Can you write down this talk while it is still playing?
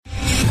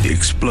The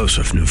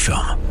explosive new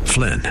film,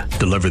 Flynn,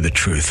 deliver the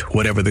truth,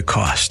 whatever the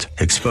cost,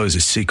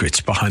 exposes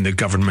secrets behind the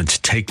government's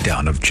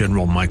takedown of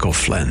General Michael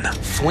Flynn.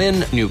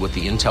 Flynn knew what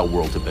the intel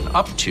world had been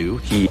up to.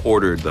 He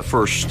ordered the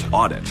first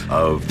audit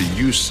of the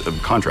use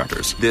of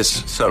contractors.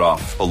 This set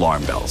off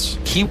alarm bells.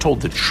 He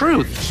told the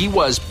truth. He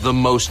was the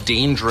most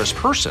dangerous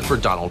person for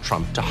Donald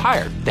Trump to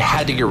hire. They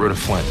had to get rid of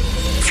Flynn.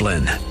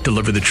 Flynn,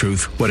 deliver the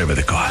truth, whatever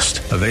the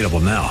cost. Available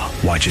now.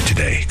 Watch it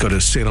today. Go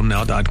to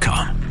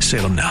salemnow.com.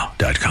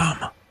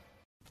 salemnow.com.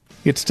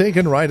 It's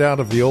taken right out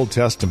of the Old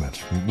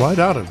Testament, right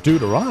out of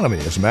Deuteronomy,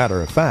 as a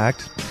matter of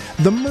fact.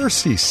 The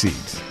mercy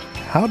seat.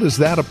 How does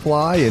that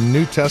apply in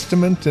New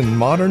Testament and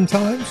modern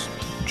times?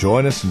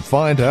 Join us and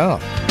find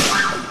out.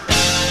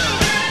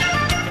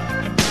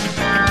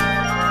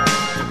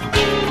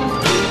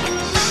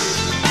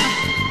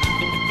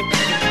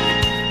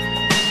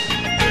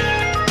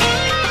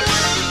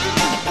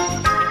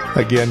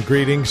 Again,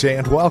 greetings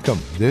and welcome.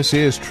 This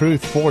is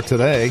Truth for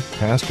Today.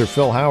 Pastor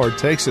Phil Howard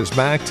takes us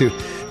back to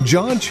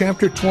John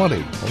chapter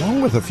 20,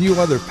 along with a few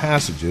other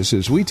passages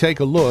as we take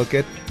a look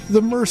at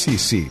the mercy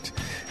seat.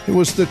 It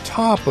was the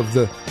top of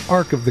the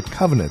Ark of the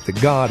Covenant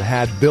that God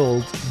had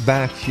built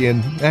back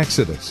in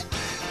Exodus.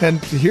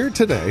 And here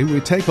today we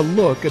take a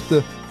look at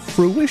the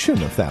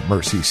fruition of that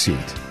mercy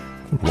seat,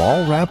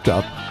 all wrapped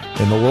up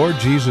in the Lord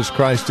Jesus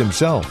Christ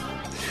himself.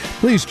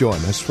 Please join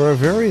us for a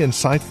very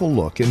insightful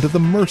look into the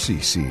mercy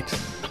seat,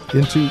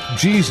 into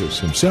Jesus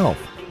himself.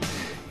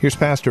 Here's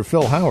Pastor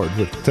Phil Howard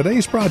with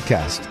today's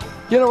broadcast.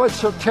 You know what's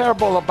so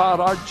terrible about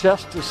our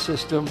justice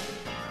system?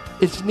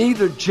 It's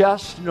neither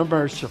just nor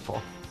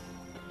merciful.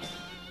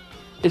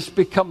 It's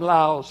become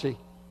lousy.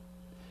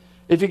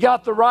 If you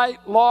got the right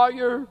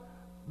lawyer,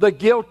 the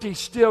guilty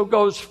still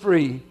goes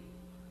free.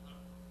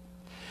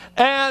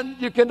 And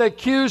you can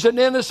accuse an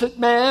innocent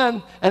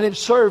man and him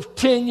serve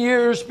 10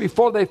 years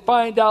before they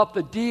find out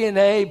the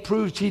DNA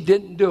proves he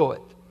didn't do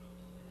it.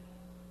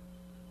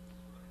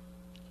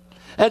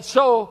 And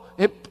so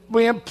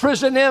we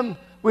imprison him.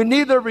 We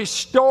neither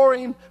restore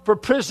him, for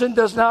prison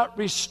does not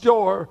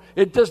restore.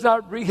 It does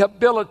not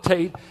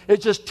rehabilitate.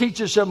 It just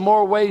teaches him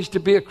more ways to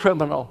be a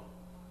criminal.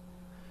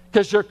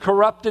 Because you're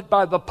corrupted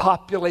by the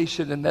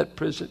population in that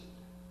prison.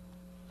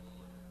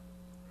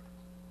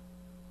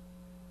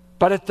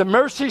 But at the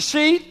mercy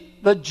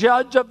seat, the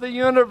judge of the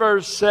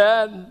universe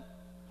said,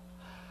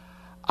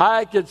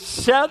 I could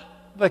set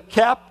the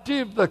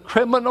captive, the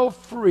criminal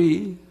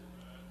free,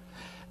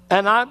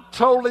 and I'm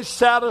totally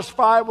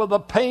satisfied with a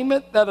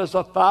payment that is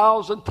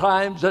 1,000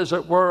 times, as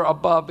it were,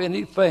 above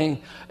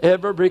anything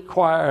ever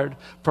required.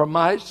 For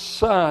my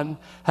son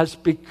has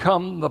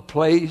become the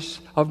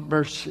place of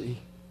mercy.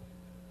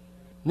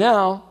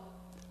 Now,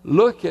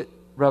 look at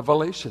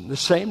Revelation, the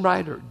same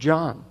writer,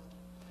 John.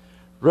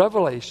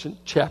 Revelation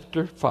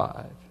chapter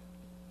 5.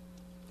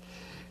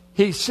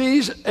 He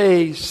sees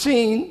a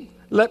scene.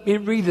 Let me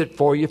read it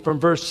for you from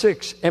verse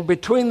 6. And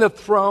between the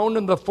throne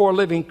and the four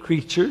living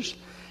creatures,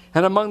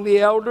 and among the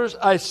elders,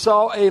 I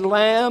saw a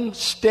lamb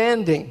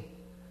standing.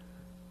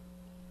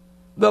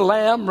 The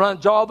lamb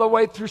runs all the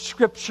way through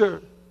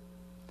Scripture.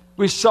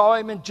 We saw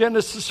him in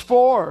Genesis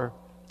 4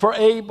 for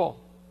Abel.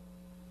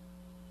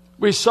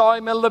 We saw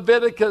him in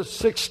Leviticus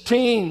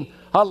 16,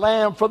 a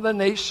lamb for the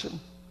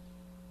nation.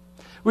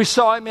 We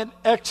saw him in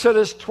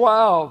Exodus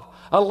 12,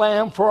 a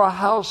lamb for a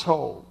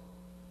household.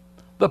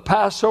 The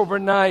Passover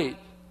night.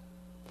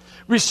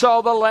 We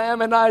saw the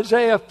lamb in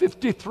Isaiah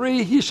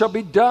 53. He shall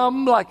be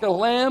dumb like a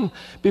lamb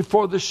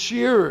before the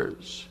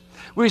shearers.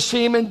 We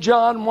see him in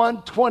John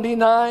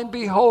 1:29.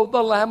 Behold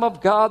the Lamb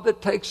of God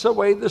that takes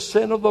away the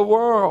sin of the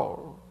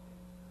world.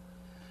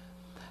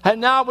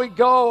 And now we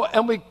go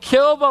and we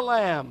kill the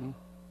lamb.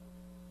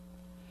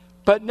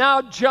 But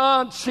now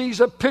John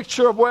sees a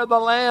picture of where the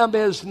lamb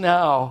is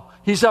now.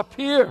 He's up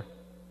here.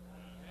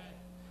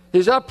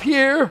 He's up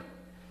here,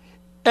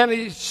 and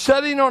he's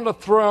sitting on the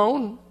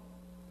throne,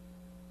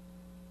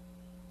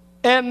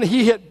 and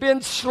he had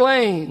been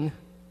slain.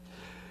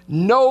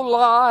 No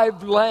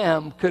live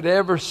lamb could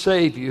ever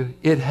save you.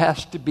 It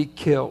has to be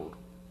killed.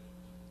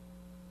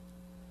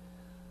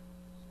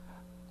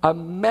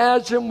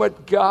 Imagine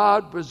what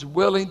God was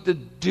willing to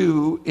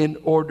do in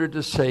order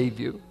to save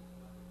you.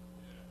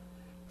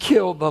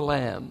 Kill the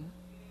lamb.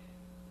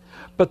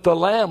 But the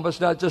lamb was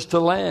not just a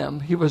lamb.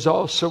 He was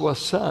also a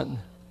son.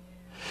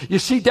 You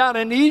see, down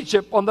in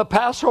Egypt on the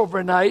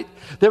Passover night,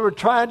 they were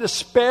trying to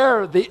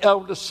spare the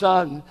eldest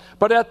son.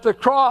 But at the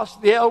cross,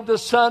 the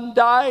eldest son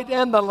died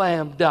and the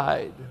lamb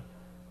died.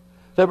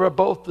 They were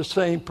both the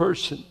same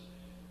person.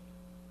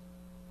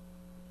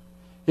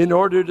 In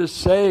order to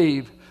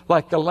save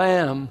like a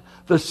lamb,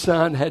 the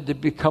son had to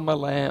become a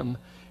lamb.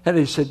 And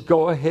he said,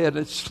 go ahead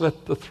and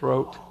slit the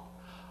throat.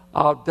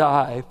 I'll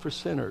die for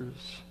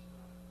sinners.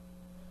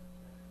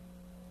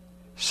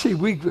 See,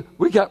 we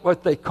got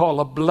what they call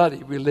a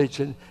bloody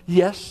religion.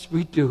 Yes,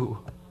 we do.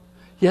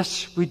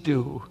 Yes, we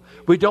do.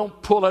 We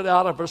don't pull it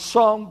out of our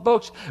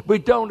songbooks. We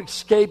don't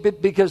escape it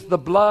because the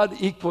blood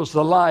equals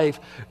the life.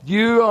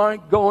 You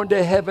aren't going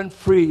to heaven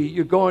free.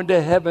 You're going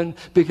to heaven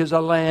because a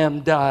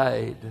lamb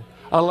died.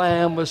 A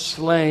lamb was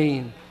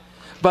slain.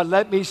 But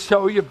let me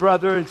show you,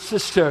 brother and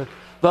sister,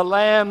 the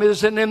lamb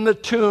isn't in the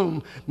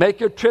tomb.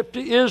 Make a trip to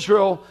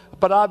Israel,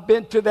 but I've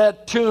been to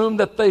that tomb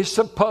that they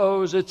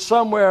suppose it's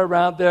somewhere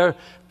around there.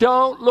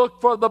 Don't look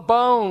for the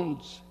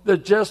bones. They're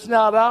just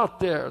not out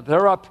there.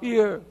 They're up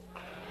here.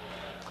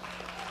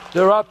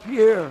 They're up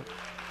here.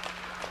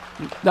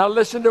 Now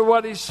listen to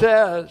what he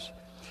says.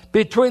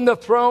 Between the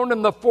throne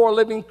and the four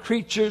living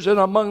creatures and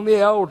among the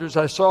elders,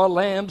 I saw a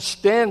lamb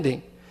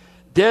standing.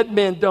 Dead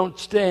men don't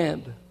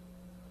stand.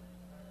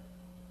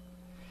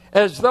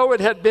 As though it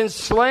had been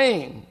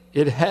slain,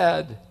 it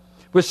had,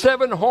 with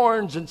 7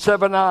 horns and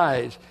 7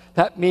 eyes.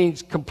 That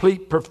means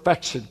complete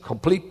perfection,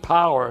 complete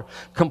power,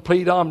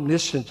 complete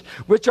omniscience,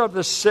 which are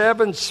the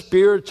 7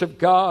 spirits of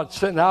God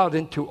sent out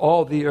into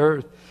all the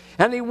earth.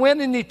 And he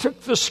went and he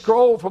took the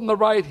scroll from the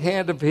right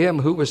hand of him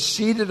who was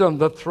seated on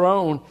the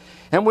throne.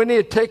 And when he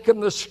had taken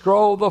the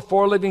scroll, the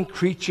 4 living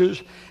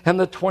creatures and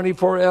the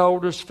 24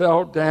 elders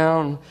fell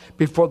down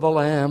before the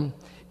Lamb,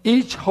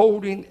 each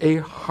holding a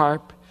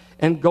harp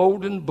and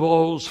golden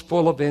bowls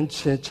full of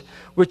incense,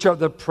 which are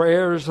the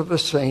prayers of the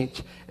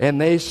saints. And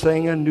they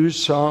sang a new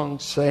song,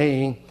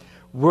 saying,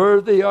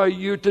 Worthy are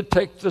you to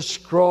take the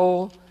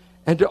scroll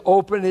and to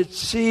open its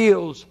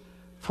seals,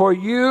 for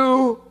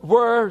you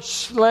were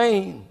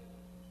slain.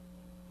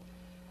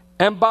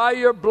 And by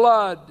your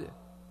blood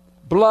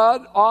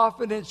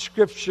often in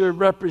Scripture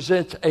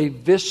represents a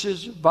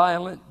vicious,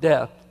 violent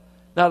death,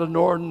 not an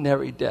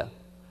ordinary death,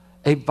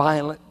 a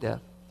violent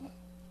death.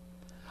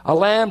 A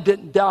lamb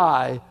didn't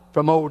die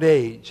from old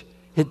age.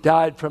 It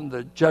died from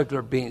the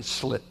jugular being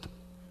slit.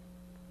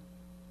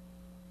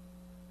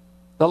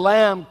 The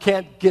lamb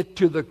can't get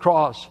to the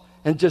cross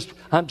and just,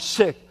 I'm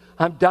sick,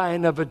 I'm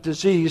dying of a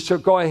disease, so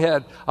go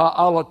ahead,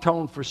 I'll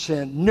atone for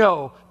sin.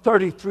 No,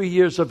 33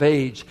 years of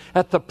age,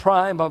 at the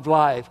prime of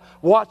life,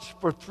 watched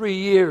for 3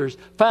 years,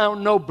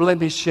 found no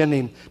blemish in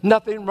him,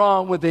 nothing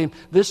wrong with him.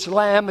 This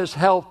lamb is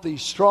healthy,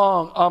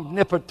 strong,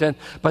 omnipotent,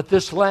 but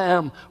this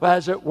lamb,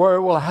 as it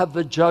were, will have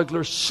the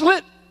jugular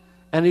slit,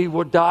 and he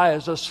will die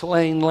as a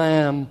slain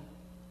lamb.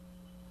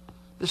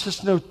 This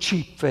is no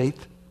cheap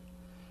faith.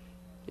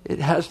 It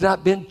has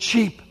not been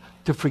cheap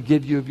to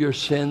forgive you of your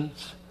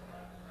sins.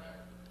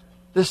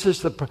 This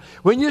is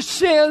when you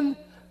sin,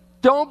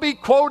 don't be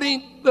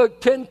quoting the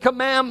 10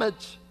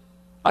 Commandments.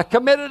 I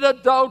committed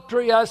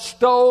adultery, I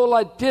stole,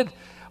 I did.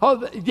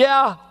 Oh,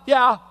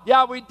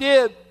 yeah, we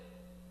did.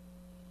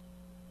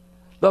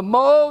 The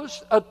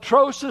most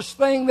atrocious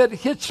thing that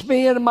hits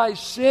me in my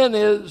sin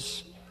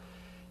is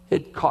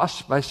it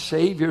cost my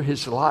Savior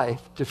his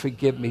life to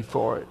forgive me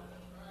for it.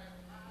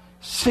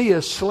 See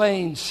a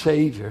slain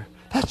Savior.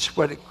 That's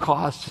what it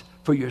costs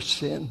for your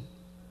sin.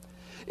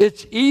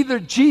 It's either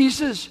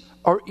Jesus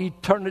or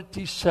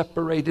eternity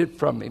separated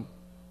from him.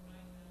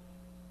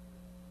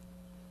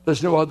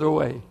 There's no other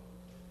way.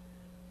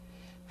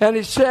 And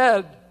he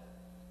said,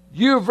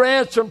 you've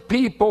ransomed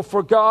people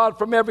for God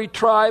from every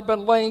tribe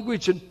and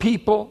language and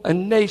people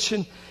and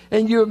nation,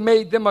 and you have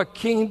made them a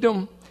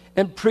kingdom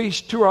and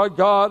priests to our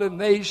God, and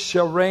they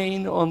shall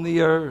reign on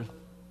the earth.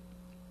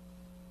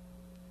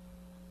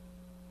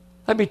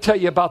 Let me tell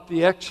you about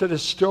the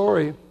Exodus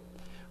story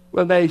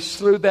when they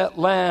slew that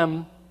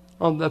lamb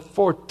on the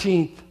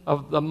 14th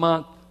of the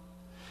month.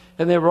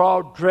 And they were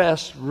all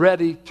dressed,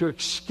 ready to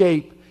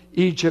escape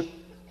Egypt.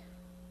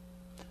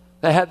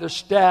 They had their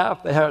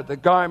staff, they had the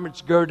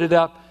garments girded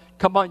up.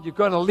 Come on, you're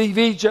going to leave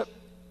Egypt.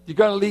 You're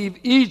going to leave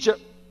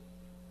Egypt.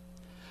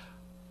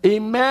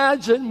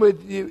 Imagine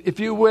with you, if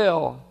you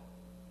will,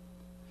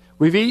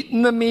 we've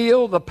eaten the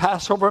meal, the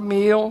Passover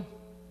meal.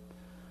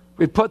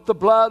 We put the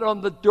blood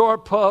on the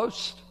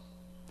doorpost.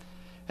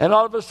 And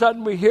all of a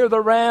sudden we hear the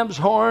ram's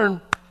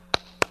horn.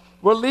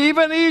 We're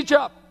leaving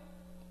Egypt.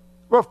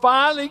 We're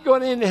finally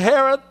going to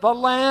inherit the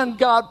land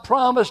God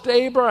promised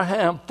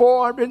Abraham.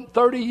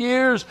 430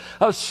 years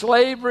of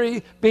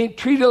slavery, being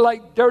treated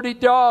like dirty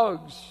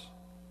dogs.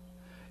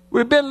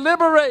 We've been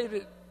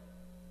liberated.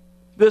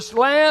 This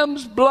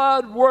lamb's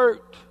blood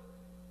worked.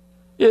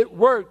 It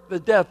worked. The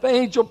death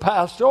angel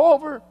passed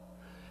over.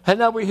 And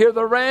now we hear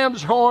the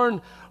ram's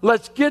horn.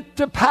 Let's get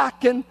to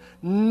packing.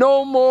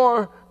 No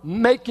more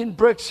making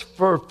bricks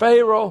for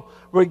Pharaoh.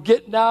 We're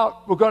getting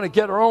out. We're going to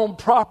get our own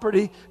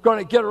property, going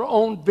to get our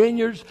own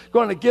vineyards,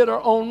 going to get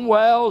our own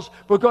wells.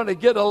 We're going to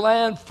get a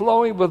land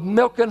flowing with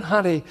milk and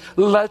honey.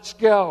 Let's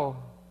go.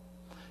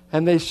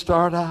 And they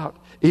start out.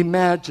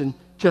 Imagine,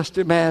 just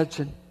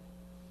imagine,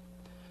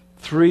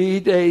 3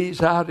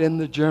 days out in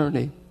the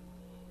journey.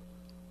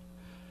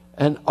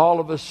 And all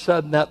of a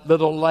sudden, that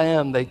little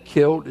lamb they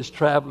killed is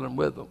traveling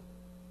with them.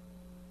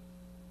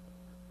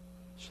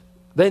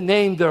 They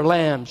named their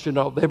lambs, they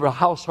were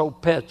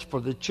household pets for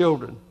the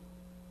children.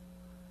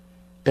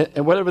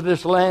 And whatever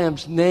this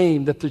lamb's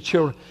name that the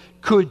children,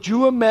 could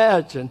you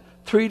imagine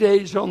 3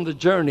 days on the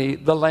journey,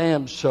 the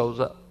lamb shows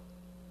up?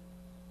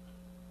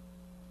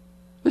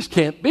 This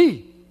can't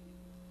be.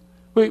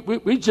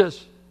 We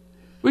just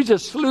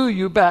slew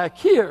you back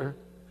here.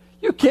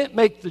 You can't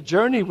make the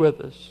journey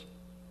with us.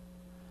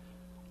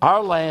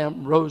 Our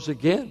lamb rose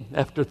again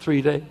after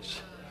 3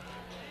 days.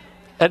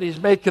 And He's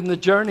making the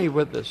journey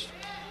with us.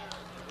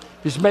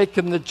 He's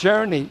making the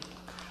journey.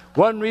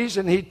 One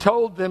reason He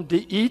told them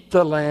to eat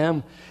the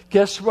lamb,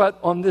 guess what?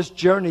 On this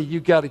journey, you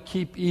got to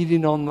keep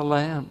eating on the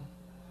lamb.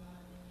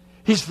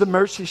 He's the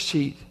mercy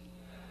seat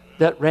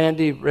that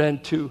Randy ran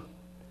to.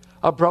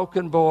 A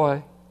broken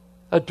boy,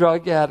 a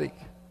drug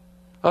addict,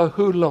 a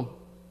hoodlum,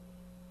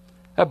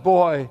 a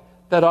boy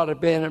that ought to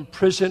have been in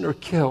prison or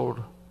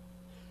killed.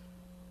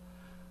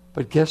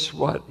 But guess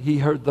what? He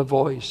heard the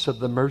voice of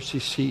the mercy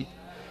seat.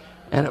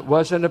 And it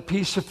wasn't a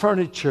piece of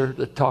furniture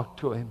that talked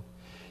to him.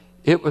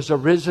 It was a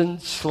risen,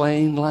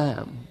 slain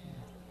lamb.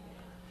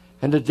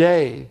 And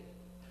today,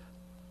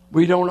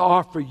 we don't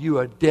offer you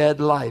a dead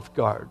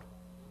lifeguard.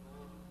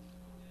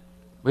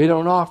 We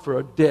don't offer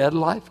a dead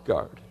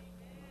lifeguard.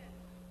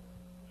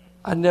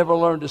 I never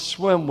learned to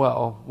swim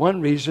well. One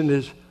reason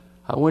is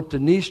I went to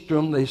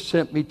Nystrom. They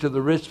sent me to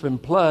the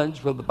Richmond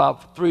Plunge with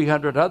about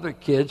 300 other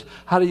kids.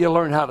 How do you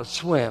learn how to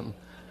swim?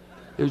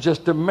 It was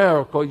just a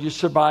miracle you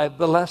survived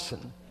the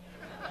lesson.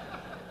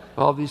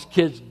 All these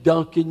kids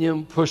dunking you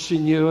and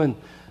pushing you. And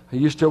I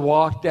used to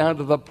walk down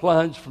to the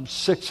plunge from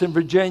 6th in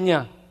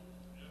Virginia.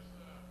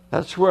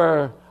 That's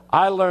where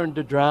I learned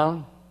to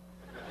drown.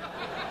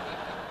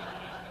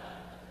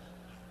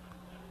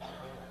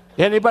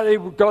 Anybody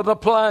go to the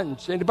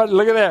plunge? Anybody?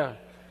 Look at there.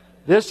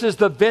 This is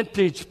the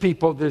vintage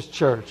people of this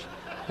church.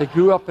 They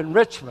grew up in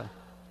Richmond.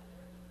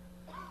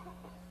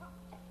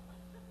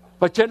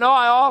 But you know,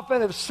 I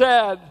often have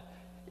said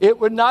it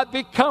would not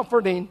be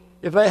comforting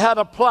if they had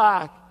a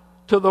plaque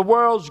to the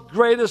world's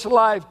greatest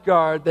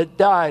lifeguard that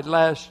died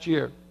last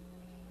year.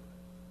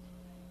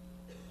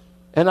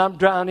 And I'm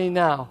drowning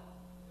now.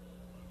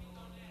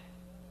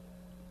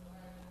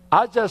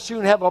 I'd just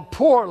soon have a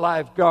poor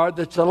lifeguard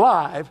that's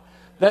alive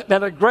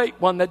than a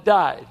great one that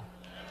died.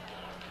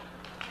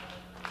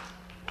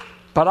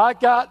 But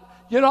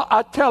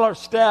I tell our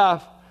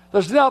staff,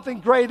 there's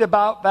nothing great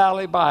about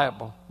Valley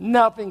Bible.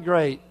 Nothing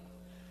great.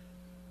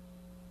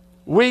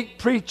 Weak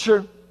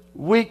preacher,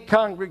 weak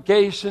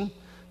congregation,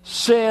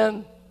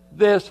 sin,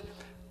 this.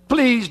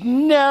 Please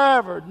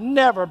never,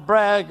 never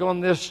brag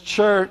on this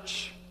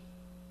church.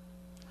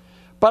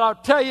 But I'll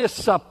tell you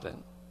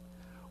something.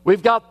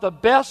 We've got the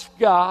best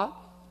God.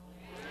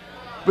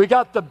 We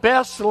got the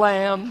best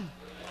Lamb.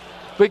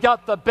 We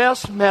got the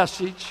best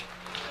message.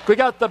 We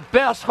got the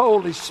best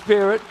Holy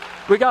Spirit.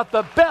 We got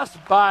the best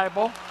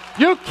Bible.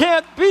 You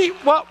can't beat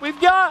what we've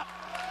got.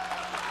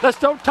 Let's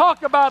don't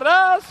talk about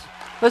us.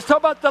 Let's talk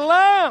about the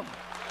Lamb.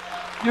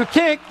 You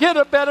can't get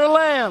a better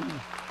Lamb.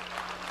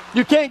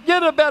 You can't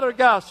get a better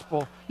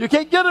gospel. You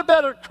can't get a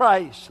better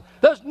Christ.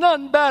 There's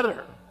none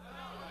better.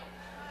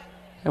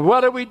 And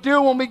what do we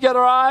do when we get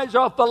our eyes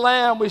off the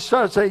Lamb? We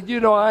start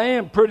saying, I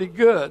am pretty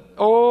good.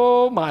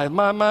 Oh,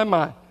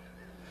 my.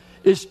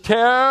 It's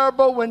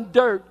terrible when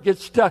dirt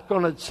gets stuck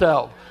on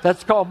itself.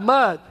 That's called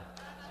mud.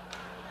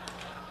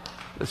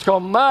 It's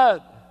called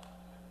mud.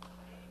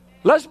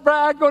 Let's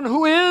brag on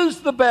who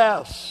is the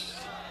best.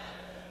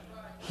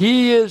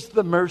 He is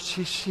the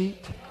mercy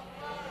seat.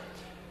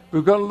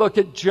 We're going to look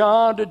at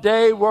John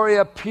today where he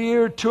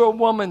appeared to a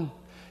woman.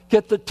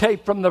 Get the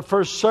tape from the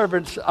first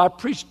servants. I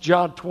preached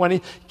John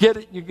 20. Get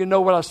it, you can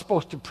know what I was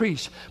supposed to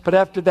preach. But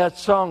after that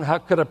song, how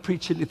could I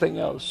preach anything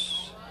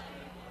else?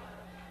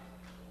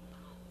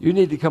 You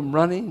need to come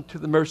running to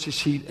the mercy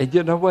seat. And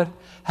you know what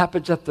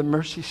happens at the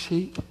mercy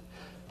seat?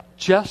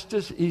 Just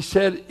as he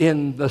said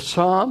in the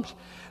Psalms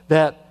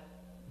that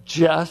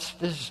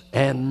justice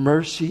and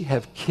mercy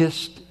have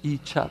kissed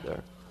each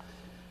other.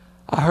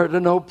 I heard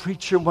an old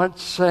preacher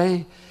once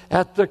say,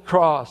 at the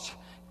cross,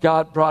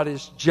 God brought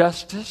his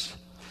justice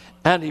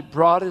and he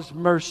brought his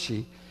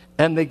mercy,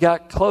 and they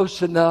got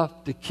close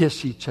enough to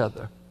kiss each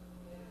other.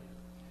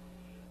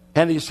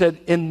 And he said,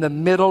 in the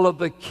middle of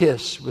the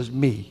kiss was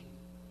me.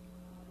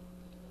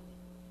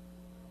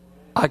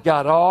 I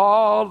got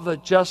all the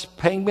just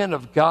payment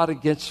of God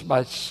against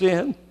my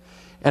sin,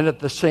 and at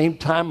the same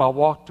time I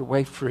walked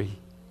away free.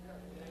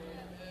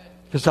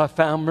 Because I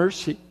found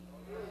mercy.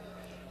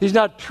 He's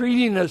not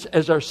treating us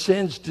as our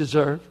sins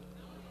deserve.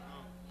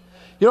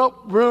 You know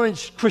what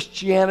ruins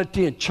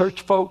Christianity and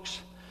church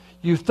folks?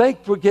 You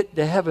think we're getting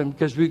to heaven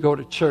because we go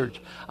to church.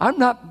 I'm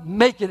not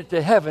making it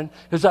to heaven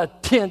because I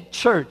attend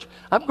church.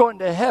 I'm going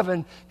to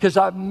heaven because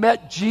I've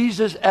met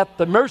Jesus at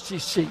the mercy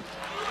seat.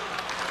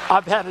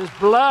 I've had his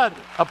blood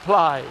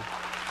applied.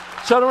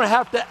 So I don't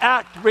have to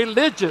act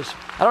religious.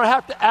 I don't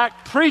have to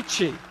act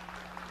preachy.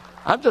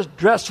 I'm just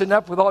dressing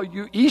up with all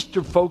you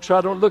Easter folks so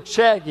I don't look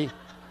shaggy.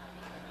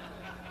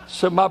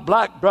 So my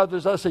black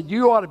brothers, I said,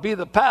 you ought to be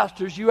the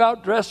pastors. You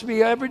outdress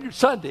me every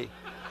Sunday.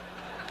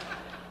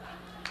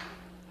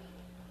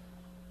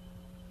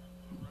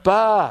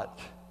 But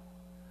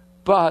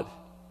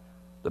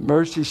the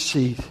mercy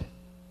seat.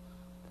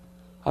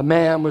 A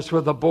man was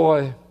with a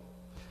boy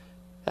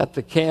at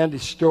the candy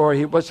store.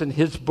 He wasn't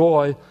his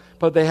boy,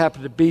 but they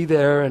happened to be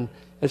there. And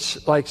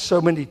it's like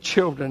so many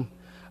children.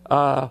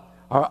 Our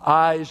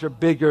eyes are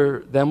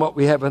bigger than what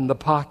we have in the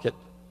pocket.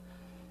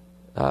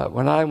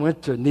 When I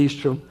went to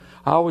Nystrom,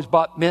 I always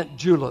bought mint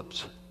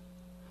juleps.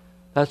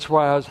 That's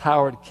why us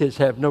Howard kids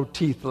have no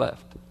teeth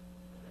left.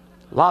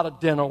 A lot of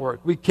dental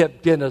work. We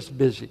kept dentists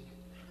busy.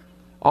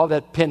 All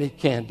that penny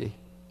candy.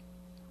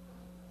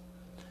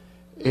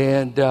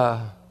 And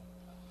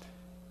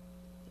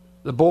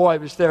the boy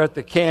was there at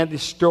the candy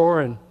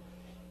store, and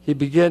he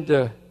began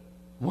to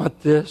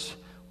want this,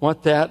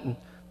 want that, and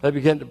they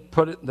began to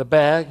put it in the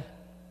bag.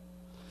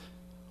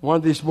 One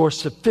of these more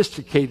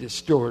sophisticated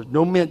stores,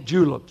 no mint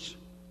juleps.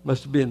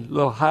 Must have been a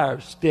little higher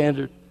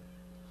standard.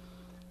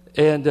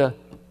 And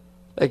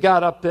they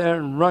got up there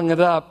and rung it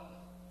up.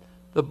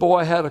 The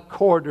boy had a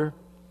quarter.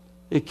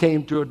 It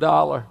came to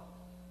 $1.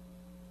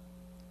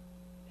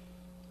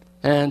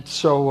 And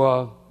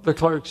so the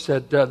clerk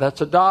said,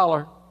 that's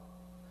 $1.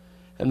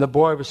 And the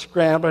boy was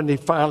scrambling. He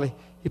finally,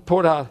 he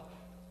pulled out,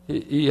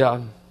 he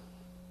had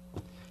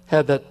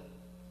that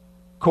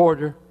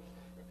quarter.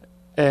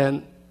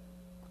 And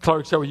the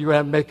clerk said, well, you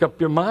have to make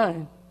up your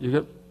mind. You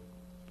go,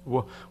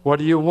 well, what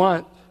do you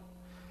want?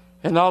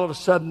 And all of a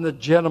sudden the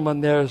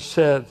gentleman there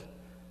said,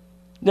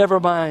 never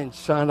mind,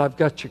 son, I've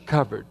got you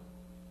covered.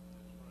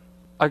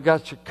 I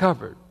got you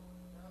covered.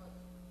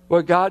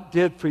 What God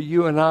did for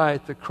you and I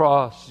at the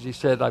cross is he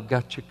said, I've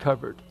got you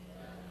covered.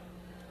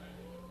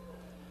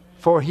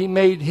 For he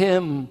made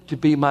him to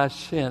be my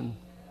sin,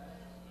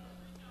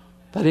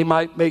 that he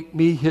might make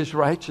me his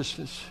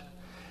righteousness.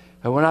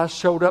 And when I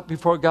showed up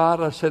before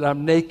God, I said,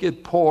 I'm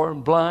naked, poor,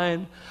 and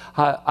blind.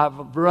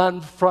 I've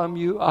run from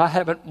you. I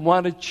haven't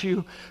wanted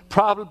you.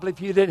 Probably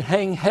if you didn't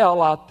hang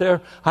hell out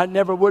there, I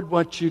never would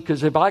want you,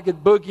 because if I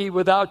could boogie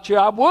without you,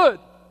 I would.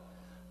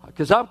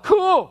 Because I'm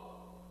cool.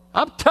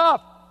 I'm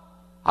tough.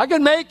 I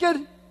can make it.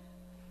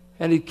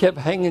 And he kept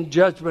hanging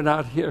judgment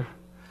out here.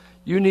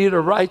 You need a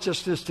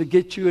righteousness to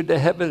get you into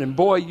heaven, and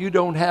boy, you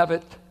don't have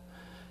it.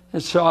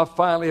 And so I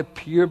finally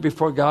appeared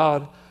before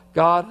God.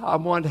 God, I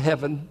want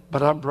heaven,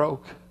 but I'm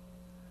broke.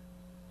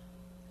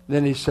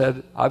 Then he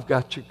said, I've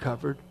got you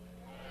covered.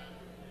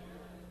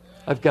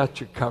 I've got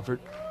you covered.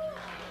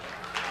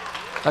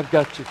 I've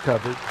got you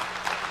covered.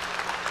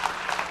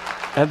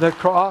 And the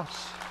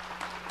cross,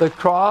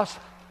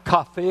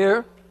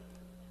 kafir,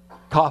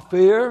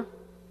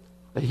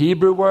 the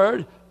Hebrew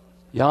word,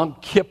 Yom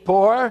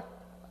Kippur,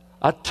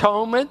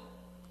 atonement,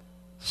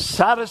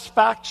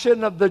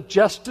 satisfaction of the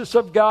justice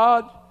of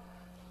God,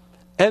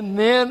 and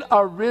then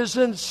a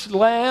risen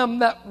Lamb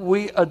that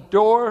we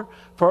adore.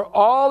 For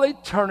all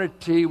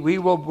eternity, we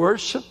will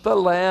worship the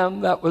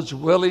Lamb that was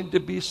willing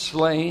to be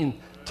slain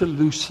to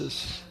loose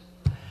us.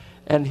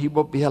 And he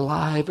will be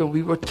alive, and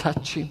we will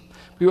touch him.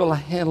 We will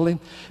handle him.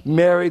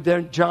 Mary there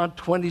in John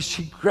 20,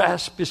 she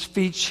grasped his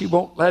feet. She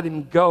won't let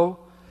him go.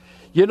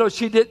 You know,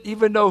 she didn't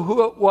even know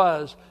who it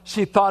was.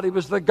 She thought he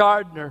was the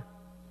gardener.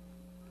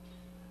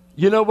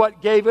 You know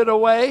what gave it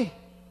away?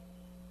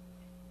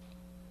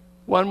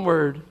 One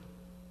word.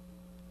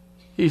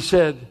 He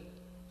said,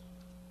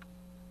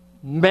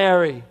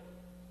 Mary.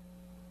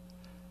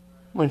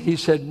 When he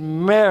said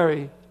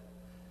Mary,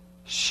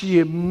 she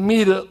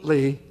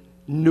immediately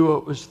knew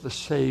it was the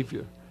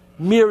Savior.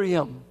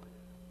 Miriam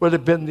would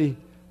have been the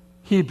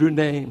Hebrew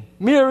name.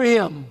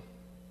 Miriam.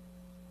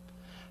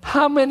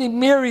 How many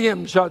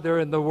Miriams are there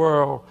in the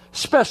world?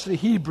 Especially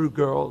Hebrew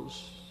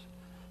girls.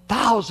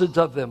 Thousands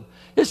of them.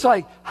 It's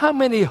like, how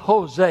many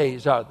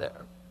Jose's are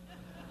there?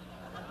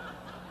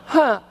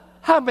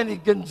 How many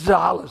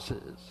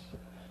Gonzaleses?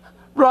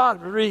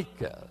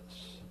 Rodriguez?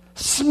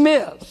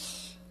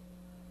 Smiths?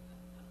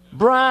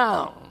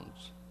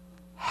 Browns?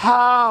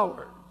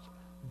 Howards?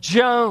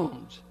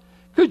 Jones?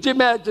 Could you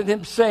imagine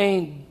him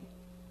saying,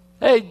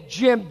 hey,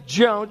 Jim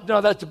Jones?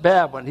 No, that's a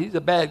bad one. He's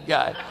a bad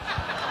guy.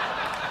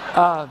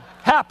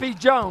 Happy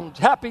Jones.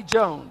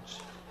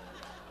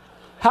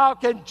 How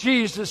can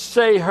Jesus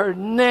say her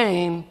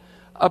name,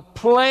 a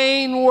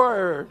plain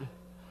word,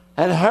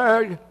 and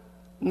her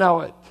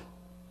know it?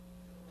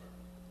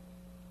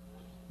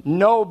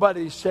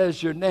 Nobody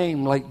says your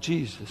name like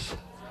Jesus.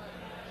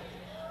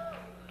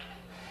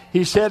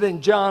 He said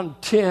in John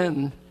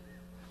 10,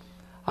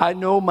 I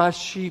know my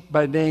sheep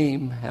by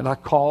name, and I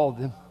call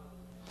them.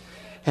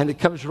 And it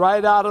comes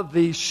right out of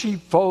the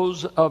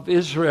sheepfolds of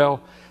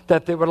Israel,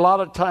 that they would a lot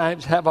of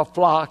times have a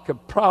flock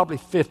of probably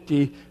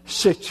 50,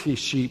 60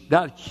 sheep,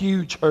 not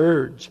huge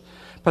herds.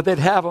 But they'd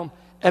have them,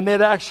 and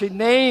they'd actually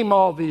name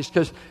all these,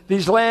 because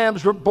these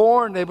lambs were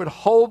born. They would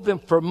hold them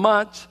for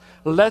months,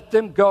 let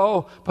them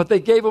go, but they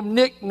gave them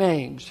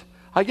nicknames.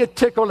 I get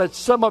tickled at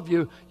some of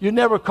you. You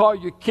never call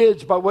your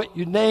kids by what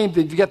you named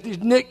them. You got these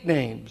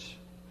nicknames.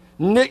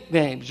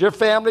 Your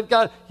family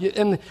got,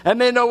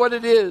 and they know what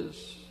it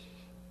is.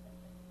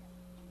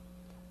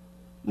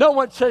 No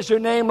one says your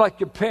name like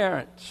your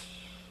parents.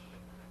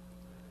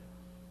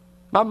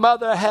 My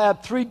mother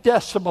had 3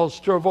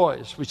 decimals to her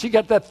voice. When she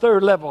got that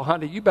 3rd level,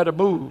 honey, you better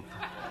move.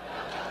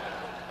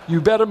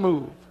 You better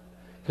move.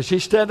 Because she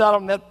stand out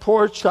on that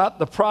porch out in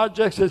the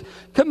project, says,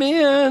 come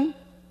in,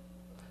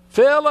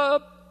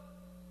 Philip.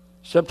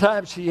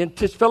 Sometimes she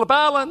insists, Philip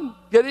Allen,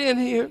 get in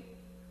here.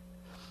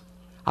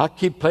 I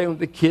keep playing with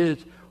the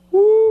kids.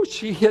 Woo,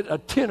 she hit a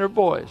tenor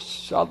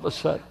voice all of a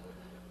sudden.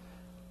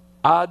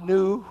 I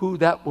knew who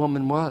that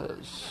woman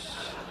was.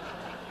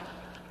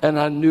 And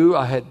I knew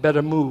I had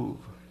better move.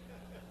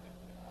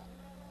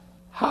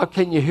 How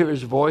can you hear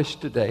his voice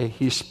today?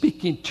 He's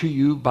speaking to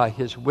you by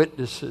his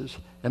witnesses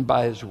and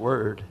by his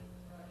word.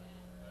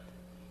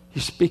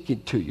 He's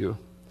speaking to you.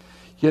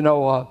 You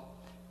know,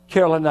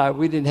 Carol and I,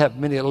 we didn't have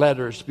many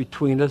letters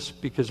between us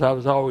because I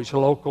was always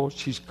local.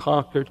 She's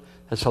Concord.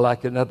 That's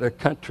like another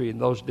country in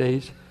those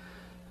days.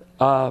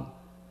 But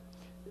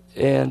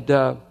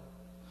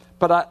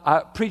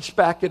I preached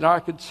back in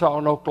Arkansas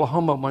and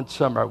Oklahoma one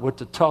summer. I went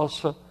to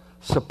Tulsa,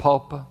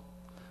 Sapulpa,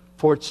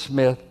 Fort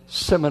Smith,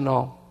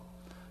 Seminole,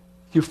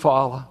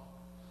 Eufaula.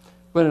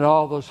 Went in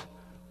all those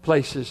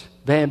places,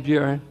 Van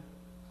Buren.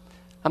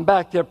 I'm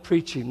back there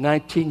preaching,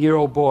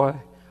 19-year-old boy,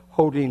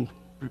 holding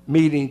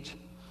meetings.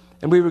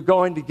 And we were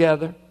going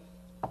together.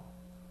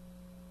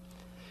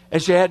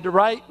 And she had to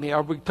write me,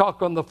 or we'd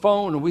talk on the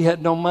phone, and we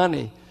had no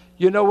money.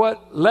 You know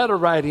what? Letter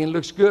writing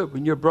looks good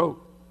when you're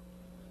broke.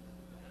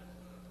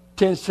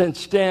 10-cent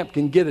stamp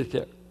can get it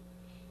there.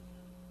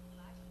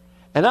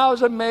 And I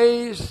was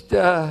amazed.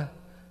 I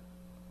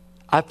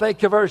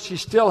think of her. She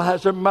still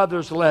has her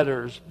mother's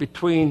letters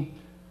between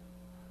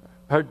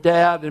her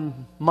dad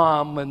and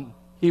mom when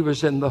he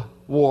was in the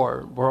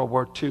war, World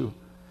War II.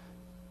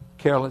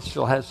 Carolyn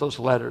still has those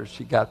letters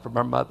she got from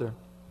her mother.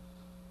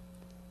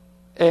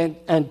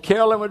 And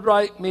Carolyn would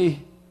write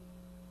me,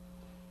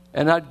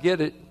 and I'd get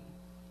it.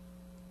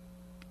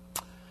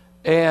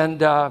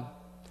 And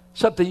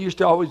something used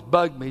to always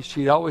bug me.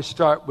 She'd always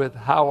start with,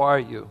 "How are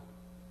you?"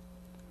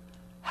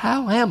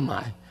 How am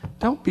I?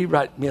 Don't be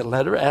writing me a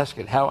letter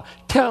asking how.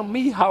 Tell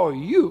me, how are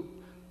you?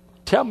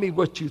 Tell me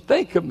what you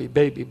think of me,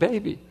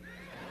 baby.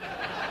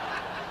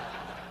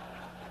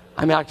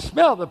 I mean, I could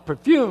smell the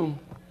perfume.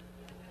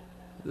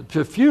 The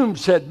perfume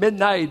said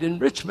midnight in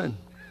Richmond.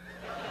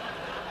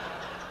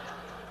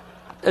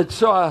 And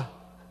so I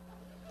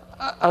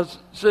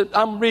said,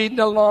 I'm reading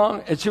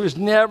along, and she was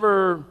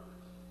never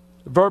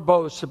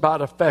verbose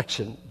about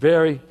affection.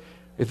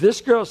 If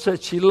this girl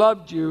said she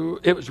loved you,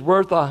 it was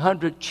worth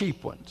 100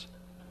 cheap ones.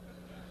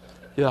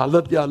 Yeah, I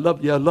love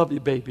you,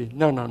 baby.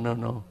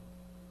 No.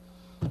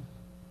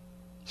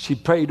 She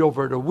prayed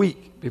over it a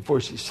week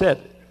before she said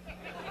it.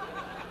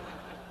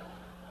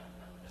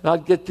 And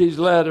I'd get these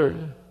letters,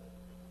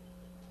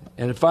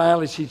 and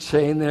finally she'd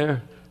say in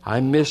there,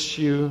 "I miss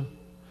you."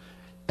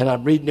 And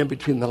I'm reading in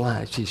between the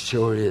lines. She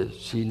sure is.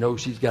 She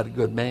knows she's got a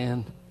good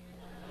man.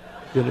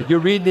 You know, you're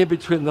reading in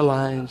between the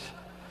lines.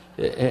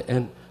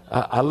 And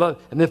I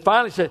love. And then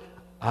finally said,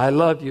 "I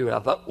love you." And I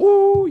thought,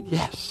 ooh,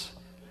 yes.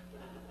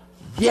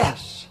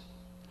 Yes.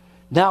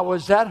 Now,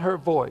 was that her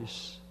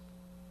voice?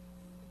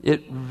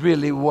 It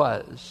really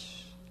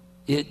was.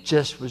 It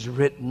just was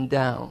written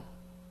down.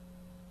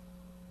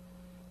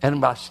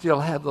 And I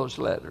still have those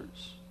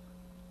letters.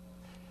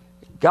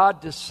 God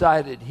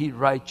decided he'd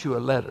write you a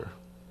letter.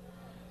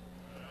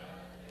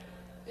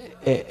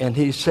 And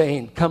he's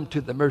saying, come to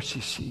the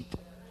mercy seat.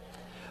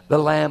 The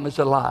Lamb is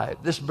alive.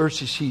 This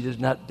mercy seat is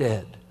not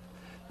dead.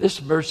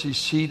 This mercy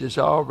seat has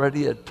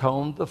already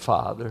atoned the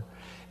Father.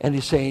 And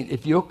he's saying,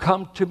 if you'll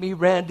come to me,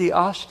 Randy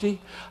Ostie,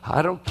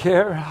 I don't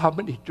care how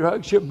many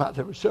drugs your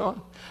mother was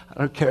on. I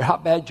don't care how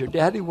bad your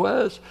daddy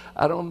was.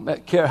 I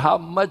don't care how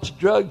much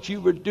drugs you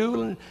were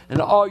doing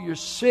and all your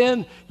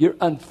sin, your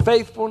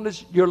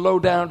unfaithfulness, your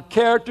low-down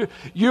character.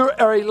 You're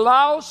a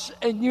louse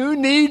and you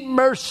need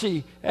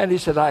mercy. And he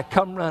said, I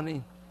come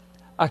running.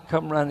 I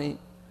come running.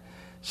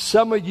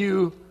 Some of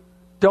you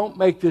don't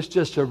make this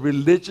just a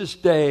religious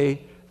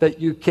day that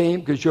you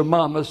came because your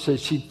mama said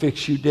she'd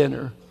fix you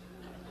dinner.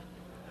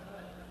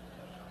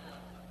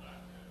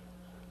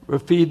 We're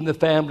feeding the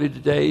family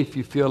today. If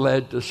you feel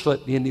led to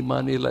slip me any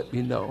money, let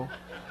me know.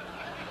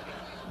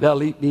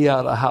 They'll eat me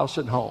out of house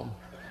and home.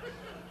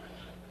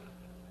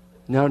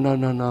 No.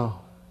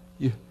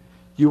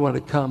 You want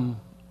to come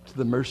to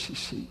the mercy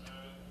seat.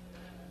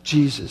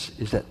 Jesus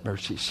is that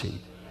mercy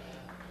seat.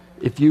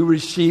 If you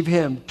receive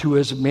him, to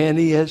as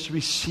many as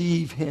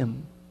receive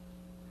him.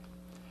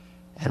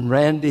 And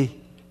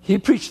Randy, he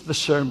preached the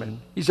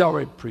sermon. He's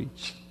already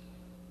preached.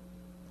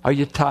 Are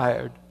you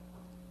tired?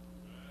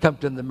 Come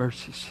to the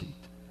mercy seat.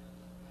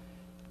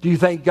 Do you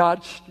think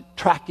God's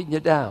tracking you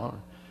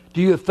down?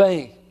 Do you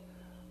think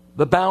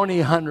the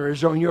bounty hunter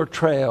is on your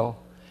trail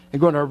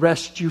and going to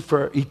arrest you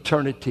for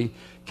eternity?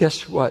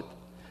 Guess what?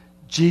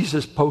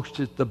 Jesus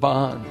posted the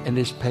bond and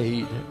is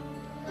paid.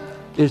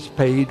 It's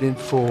paid in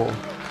full.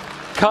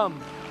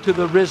 Come to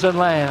the risen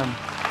Lamb.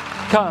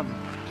 Come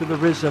to the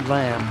risen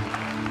Lamb.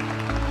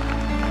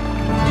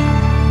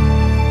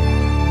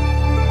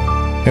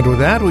 And with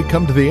that, we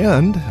come to the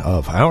end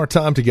of our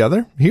time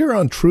together here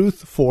on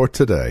Truth for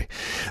Today,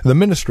 the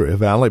ministry of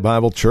Valley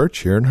Bible Church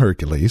here in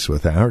Hercules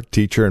with our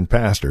teacher and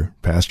pastor,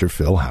 Pastor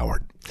Phil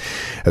Howard.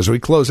 As we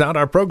close out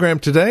our program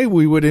today,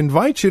 we would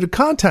invite you to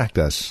contact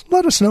us.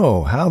 Let us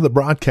know how the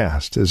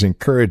broadcast has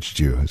encouraged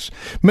you, has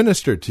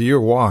ministered to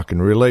your walk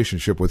and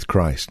relationship with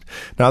Christ.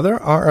 Now,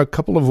 there are a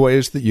couple of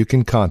ways that you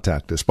can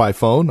contact us. By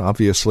phone,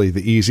 obviously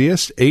the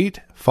easiest,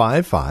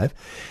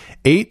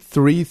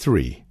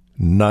 855-833-9730.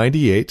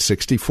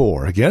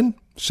 833-9864. Again,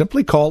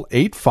 simply call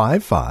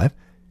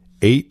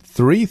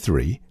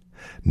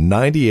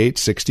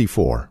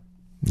 855-833-9864.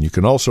 You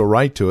can also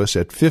write to us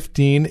at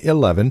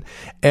 1511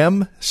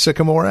 M.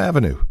 Sycamore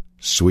Avenue,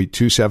 Suite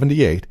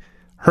 278,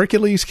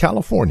 Hercules,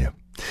 California.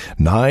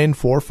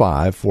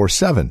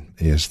 94547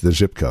 is the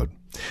zip code.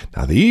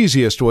 Now, the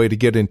easiest way to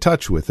get in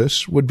touch with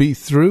us would be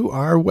through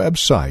our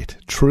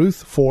website,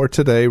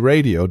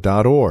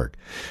 truthfortodayradio.org.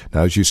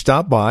 Now, as you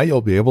stop by,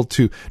 you'll be able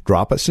to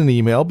drop us an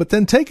email, but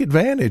then take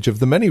advantage of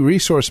the many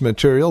resource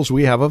materials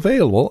we have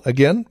available,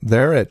 again,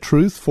 there at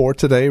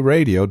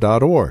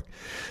truthfortodayradio.org.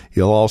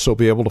 You'll also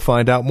be able to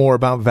find out more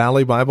about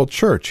Valley Bible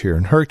Church here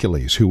in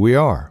Hercules, who we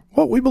are,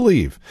 what we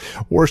believe,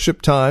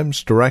 worship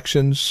times,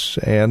 directions,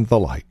 and the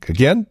like.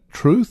 Again,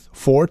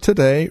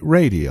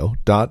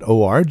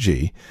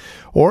 truthfortodayradio.org,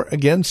 or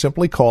again,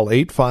 simply call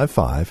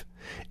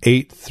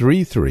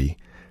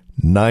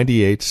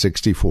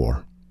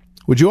 855-833-9864.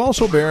 Would you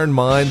also bear in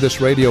mind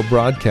this radio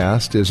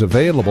broadcast is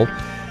available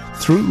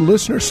through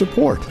listener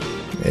support.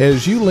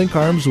 As you link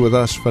arms with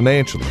us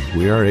financially,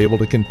 we are able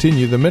to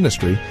continue the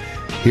ministry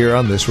here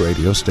on this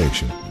radio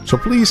station. So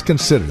please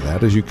consider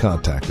that as you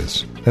contact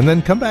us. And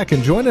then come back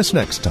and join us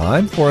next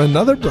time for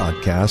another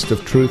broadcast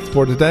of Truth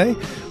for Today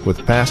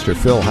with Pastor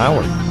Phil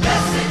Howard.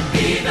 Blessed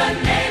be the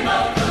name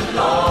of the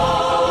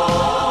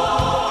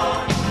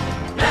Lord.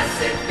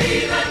 Blessed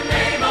be the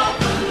name of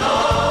the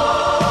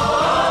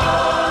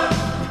Lord.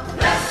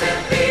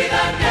 Blessed be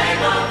the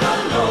name of the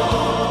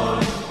Lord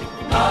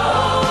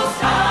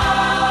Most High.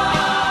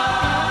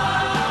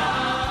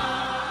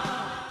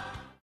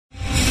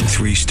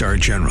 3-star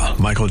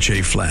General Michael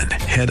J. Flynn,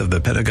 head of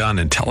the Pentagon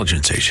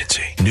Intelligence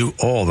Agency, knew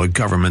all the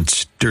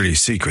government's dirty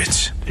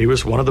secrets. He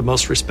was one of the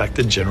most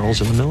respected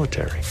generals in the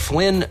military.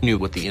 Flynn knew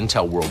what the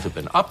intel world had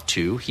been up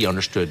to. He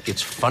understood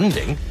its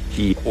funding.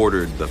 He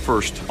ordered the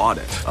first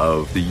audit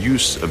of the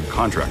use of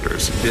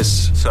contractors.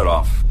 This set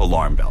off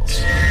alarm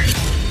bells.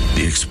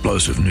 The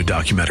explosive new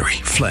documentary,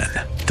 Flynn,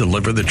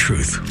 Deliver the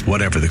Truth,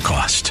 Whatever the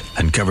Cost,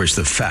 uncovers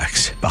the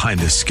facts behind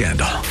this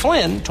scandal.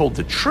 Flynn told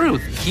the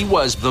truth. He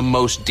was the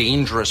most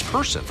dangerous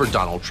person for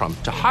Donald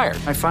Trump to hire.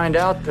 I find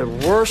out the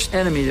worst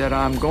enemy that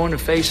I'm going to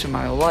face in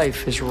my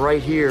life is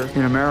right here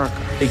in America.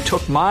 They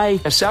took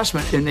my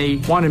assessment and they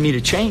wanted me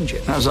to change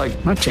it. And I was like,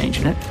 I'm not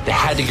changing it. They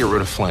had to get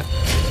rid of Flynn.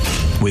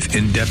 With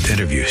in-depth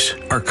interviews,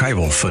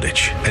 archival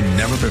footage, and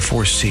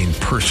never-before-seen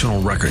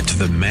personal records of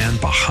the man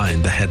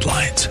behind the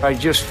headlines. I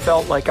just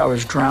felt like I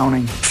was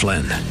drowning.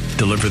 Flynn,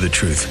 Deliver the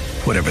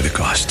Truth, Whatever the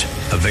Cost.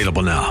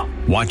 Available now.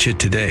 Watch it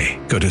today.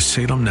 Go to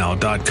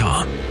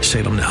salemnow.com.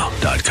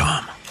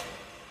 salemnow.com.